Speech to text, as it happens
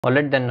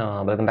Alright then,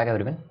 welcome back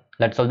everyone.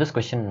 Let's solve this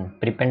question,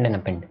 prepend and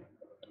append.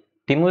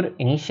 Timur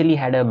initially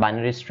had a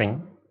binary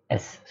string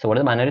S. So what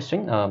is a binary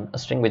string? A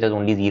string which has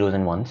only zeros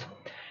and ones.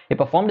 He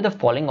performed the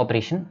following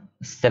operation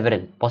several,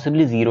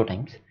 possibly 0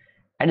 times.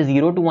 Add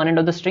 0 to one end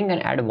of the string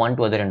and add 1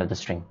 to other end of the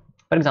string.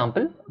 For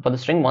example, for the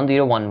string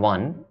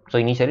 1011, so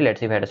initially let's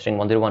say if I had a string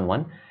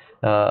 1011,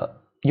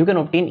 you can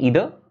obtain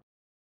either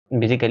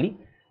basically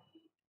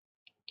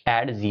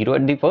add 0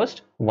 at the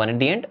first, 1 at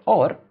the end,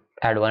 or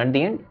add 1 at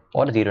the end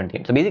or 0 at the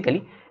end. So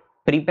basically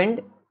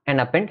prepend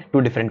and append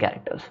two different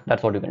characters.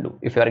 That's what you can do.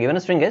 If you are given a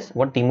string S,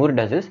 what Timur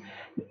does is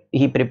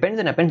he prepends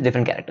and appends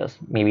different characters.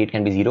 Maybe it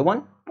can be 0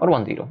 1 or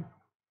 1 0.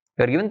 If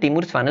you are given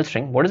Timur's final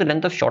string, what is the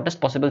length of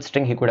shortest possible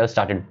string he could have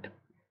started with?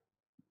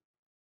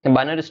 A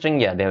binary string,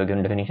 yeah, they have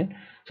given definition.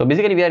 So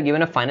basically we are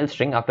given a final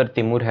string after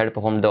Timur had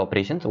performed the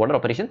operations. So what are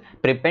operations?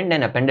 Prepend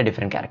and append a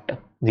different character,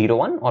 0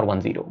 1 or 1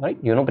 0, right?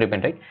 You know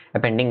prepend, right?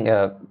 Appending,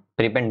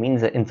 prepend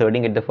means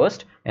inserting at the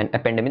first and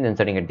append means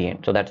inserting at the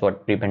end. So that's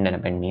what prepend and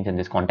append means in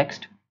this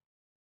context.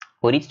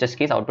 For each test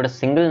case, output a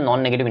single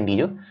non-negative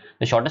integer,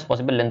 the shortest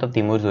possible length of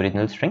Timur's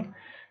original string.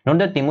 Note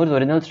that Timur's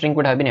original string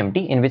could have been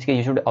empty, in which case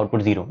you should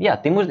output 0. Yeah,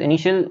 Timur's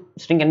initial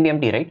string can be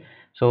empty, right?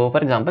 So for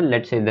example,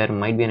 let's say there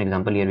might be an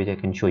example here which I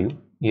can show you.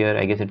 Here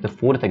I guess it's the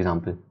fourth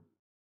example.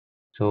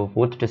 So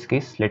fourth test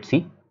case, let's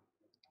see.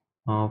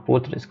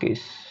 Fourth test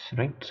case,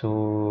 right?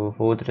 So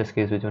fourth test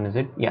case, which one is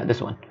it? Yeah,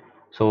 this one.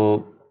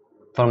 So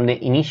from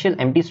the initial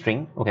empty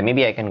string, okay,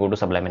 maybe I can go to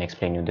Sublime and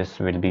explain you. This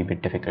will be a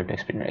bit difficult to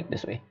explain like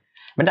this way.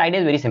 But the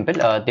idea is very simple.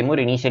 Timur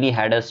initially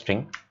had a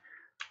string.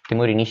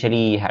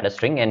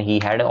 And he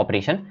had an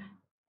operation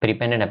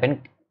prepend and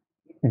append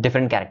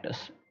different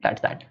characters.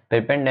 That's that.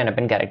 Prepend and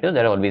append characters,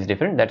 they're always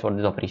different. That's what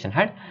this operation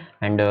had.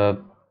 And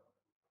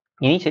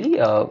initially,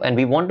 and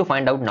we want to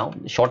find out now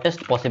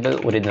shortest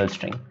possible original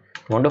string.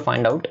 We want to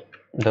find out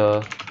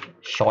the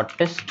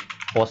shortest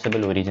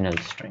possible original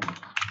string.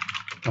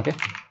 Okay.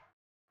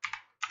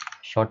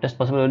 Shortest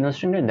possible original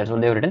string, right? That's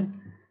what they've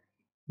written.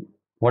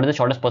 What is the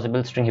shortest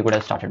possible string he could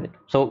have started with?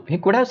 So he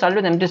could have started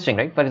with empty string,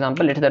 right? For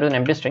example, let's say there was an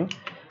empty string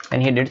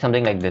and he did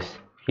something like this.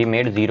 He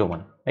made 0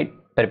 1, right?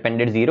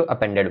 Prepended 0,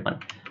 appended 1.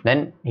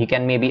 Then he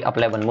can maybe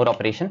apply one more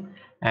operation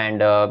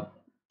and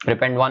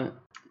prepend 1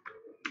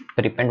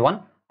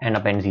 and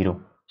append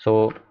 0.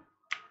 So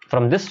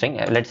from this string,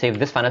 let's say if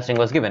this final string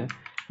was given,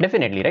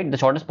 definitely, right, the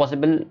shortest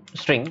possible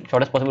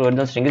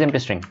original string is empty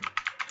string,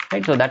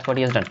 right? So that's what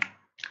he has done.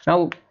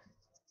 Now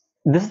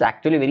this is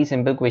actually a very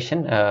simple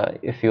question.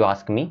 If you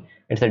ask me,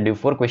 it's a div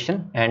 4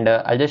 question, and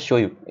I'll just show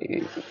you.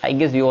 I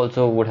guess you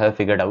also would have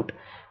figured out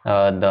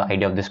the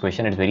idea of this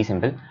question. It's very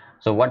simple.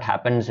 So what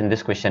happens in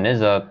this question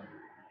is,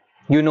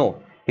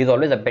 he's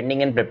always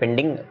appending and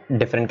prepending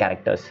different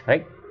characters,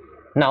 right?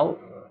 Now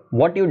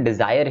what you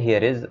desire here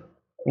is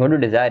what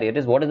is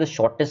the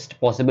shortest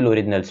possible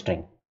original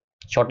string.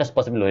 So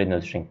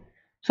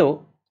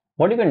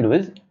what you can do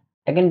is,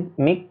 I can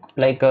make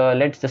like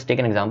let's just take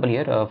an example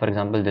here. For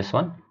example, this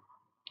one,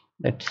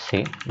 let's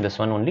say this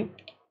one only.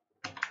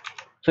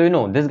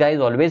 So this guy is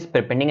always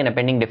prepending and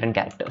appending different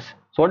characters.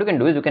 So what you can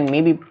do is, you can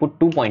maybe put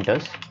 2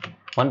 pointers,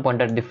 one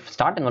pointer at the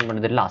start and one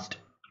pointer at the last.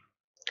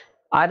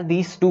 Are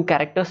these two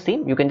characters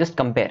same? You can just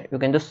compare. You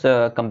can just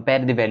compare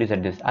the values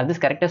at this. Are these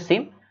characters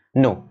same?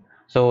 No.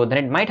 So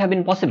then it might have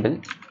been possible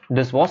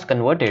this was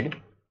converted.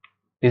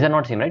 These are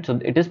not same, right? So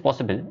it is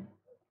possible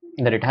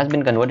that it has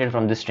been converted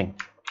from this string,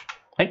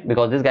 right?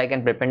 Because this guy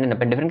can prepend and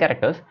append different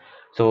characters.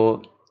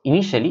 So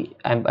initially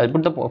I'll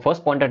put the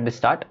first pointer at the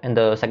start and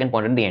the second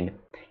pointer at the end.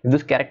 If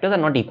those characters are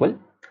not equal,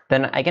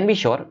 then I can be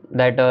sure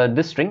that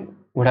this string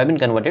would have been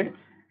converted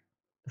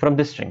from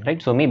this string, right?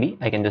 So maybe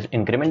I can just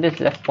increment this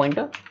left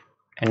pointer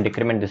and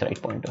decrement this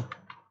right pointer.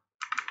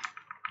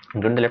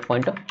 Increment the left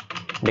pointer,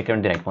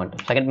 decrement the right pointer.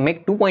 So I can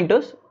make 2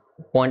 pointers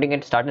pointing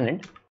at start and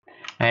end,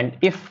 and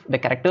if the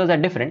characters are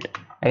different,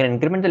 I can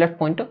increment the left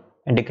pointer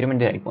and decrement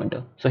the right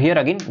pointer. So here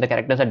again the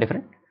characters are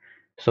different,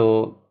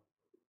 so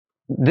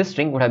this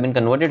string would have been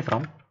converted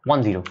from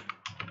 1 0,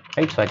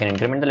 right? So I can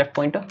increment the left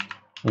pointer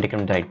and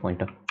decrement the right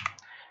pointer.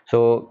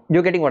 So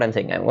you're getting what I'm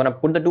saying. I'm gonna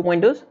put the 2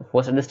 pointers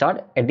first at the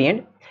start, at the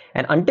end,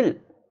 and until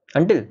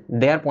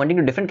they are pointing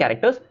to different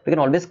characters, we can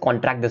always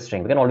contract the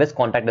string. So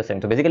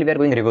basically we are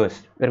going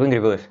reverse.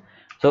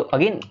 So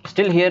again,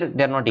 still here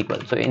they are not equal.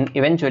 So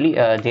eventually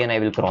J and I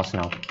will cross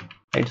now,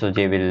 right? So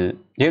J will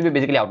be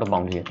basically out of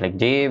bounds here. Like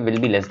J will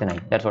be less than I.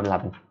 That's what will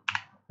happen.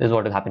 This is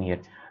what will happen here.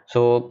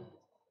 So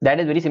that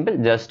is very simple.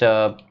 Just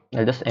I'll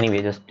just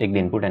anyway just take the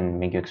input and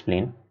make you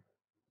explain.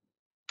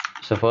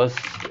 So first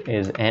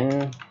is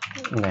n,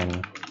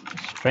 then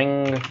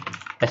string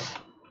s.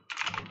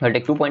 I'll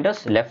take 2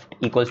 pointers, left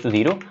equals to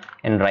 0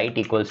 and right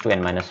equals to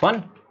n minus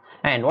 1.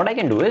 And what I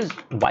can do is,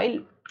 while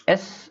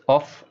s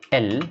of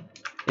l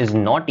is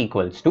not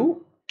equals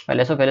to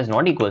s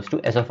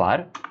of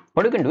r,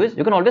 what you can do is,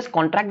 you can always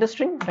contract the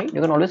string, right? You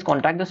can always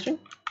contract the string.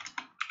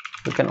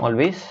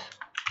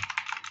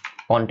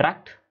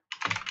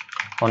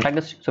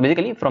 So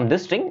basically from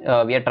this string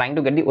we are trying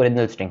to get the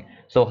original string.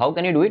 So how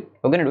can you do it?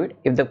 We're going to do it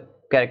if the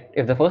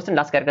if the first and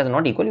last characters are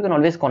not equal, you can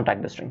always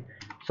contract the string.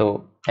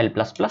 So L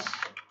plus plus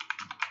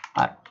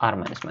R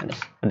minus minus.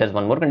 But there's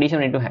one more condition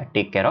we need to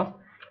take care of.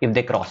 If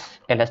they cross,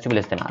 L has to be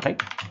less than R,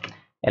 right?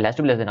 L has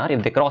to be less than R.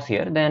 If they cross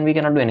here, then we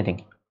cannot do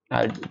anything.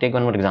 I'll take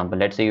one more example.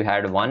 Let's say you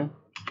had 1,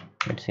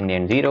 it's in the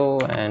end 0,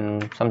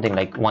 and something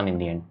like 1 in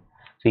the end.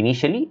 So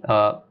initially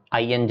I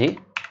and j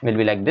will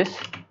be like this.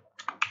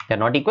 They're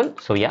not equal,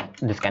 so yeah,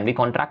 this can be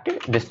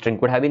contracted. This string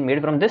could have been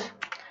made from this.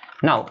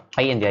 Now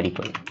I and j are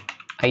equal.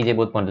 I, j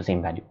both point to the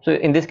same value. So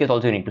in this case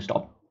also you need to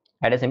stop.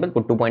 Add a symbol,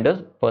 put 2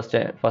 pointers, first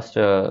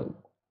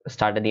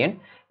start at the end,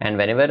 and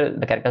whenever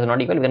the characters are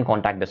not equal, you can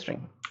contract the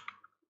string.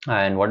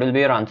 And what will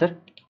be your answer?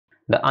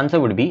 The answer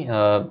would be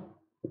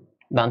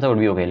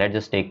okay. Let's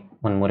just take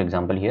one more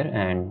example here,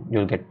 and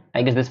you'll get,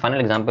 I guess this final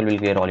example will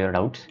clear all your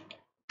doubts.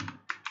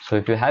 So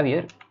if you have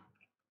here,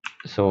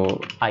 so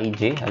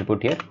ij I'll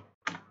put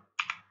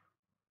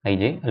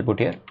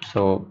here,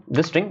 so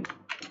this string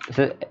is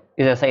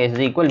si is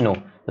equal, no,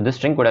 so this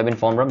string could have been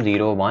formed from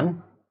 0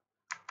 1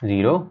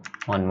 0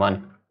 1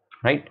 1,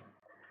 right?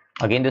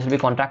 Again this will be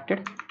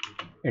contracted,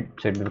 it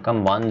should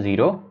become 1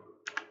 0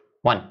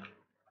 1.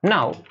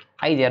 Now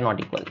ij are not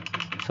equal,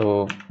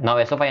 so now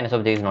s of I and s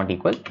of j is not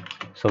equal,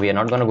 so we are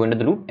not going to go into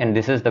the loop, and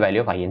this is the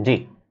value of I and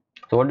j.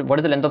 So what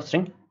is the length of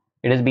string?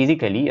 It is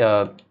basically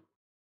the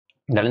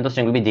length of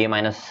string will be j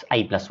minus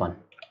I plus 1.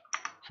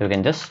 So you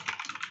can just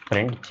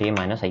print j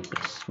minus I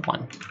plus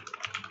 1,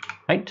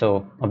 right?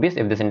 So obvious,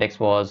 if this index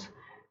was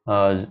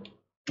I'll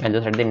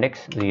just write the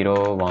index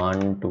 0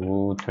 1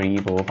 2 3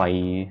 4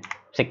 5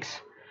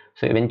 6.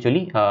 So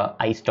eventually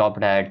I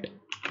stopped at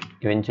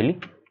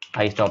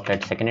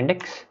second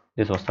index,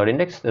 this was third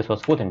index, this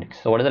was fourth index.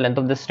 So what is the length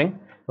of this string,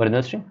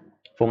 original string?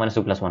 4 minus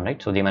 2 plus 1,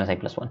 right? So j minus I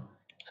plus 1.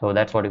 So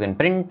that's what you can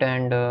print.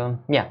 And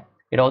yeah,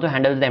 it also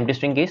handles the empty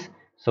string case.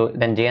 So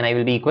then j and I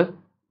will be equal.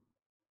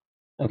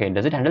 Okay,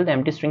 does it handle the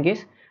empty string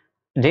case?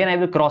 J and I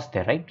will cross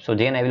there, right? So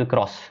j and I will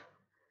cross.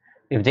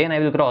 If j and I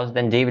will cross,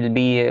 then j will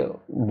be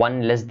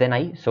 1 less than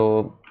I.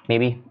 So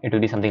maybe it will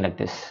be something like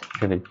this.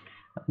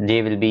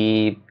 J will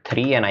be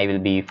 3 and I will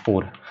be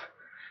 4.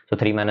 So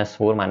 3 minus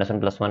 4 minus 1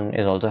 plus 1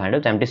 is also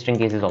handled. The empty string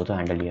case is also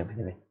handled here, by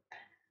the way.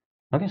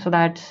 Okay, so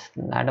that's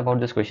that about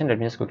this question. Let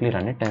me just quickly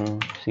run it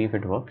and see if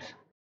it works.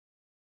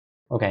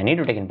 Okay, I need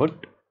to take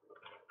input.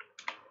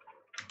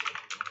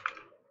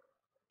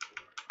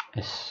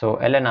 Yes, so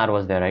L and R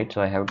was there, right?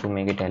 So I have to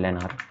make it L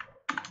and R.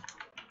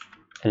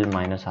 L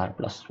minus R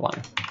plus 1.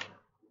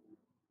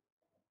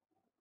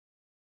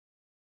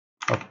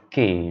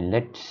 Okay,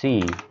 let's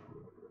see.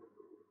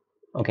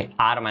 Okay,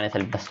 R minus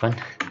L plus 1.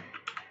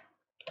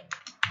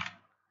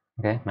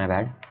 Okay, my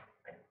bad.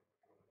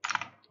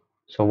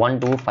 So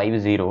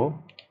 1250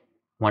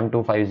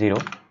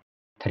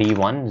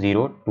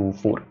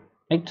 31024,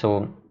 right?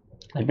 So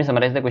let me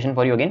summarize the question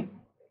for you again.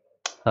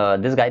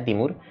 This guy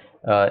Timur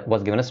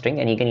was given a string,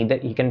 and he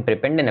can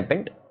prepend and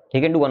append. He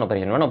can do one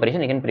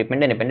operation. He can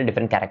prepend and append a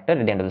different character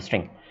at the end of the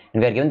string,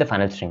 and we are given the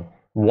final string.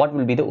 What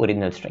will be the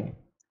original string?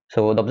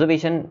 So the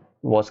observation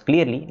was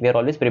clearly we are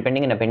always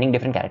prepending and appending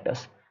different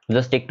characters.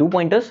 Just take 2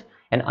 pointers,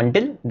 and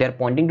until they are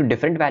pointing to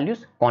different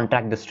values,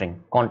 contract the string.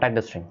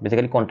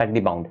 Basically contract the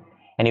bound,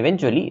 and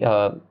eventually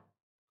when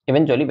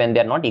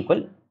they are not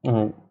equal,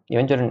 then you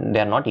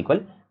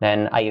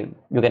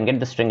can get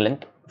the string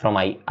length from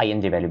I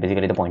and j value,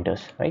 basically the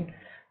pointers, right?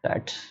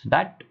 That's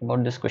that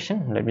about this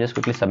question. Let me just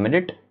quickly submit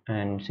it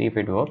and see if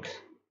it works.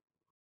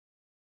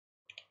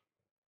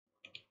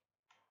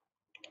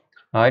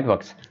 It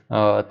works.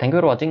 Thank you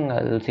for watching.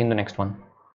 I'll see you in the next one.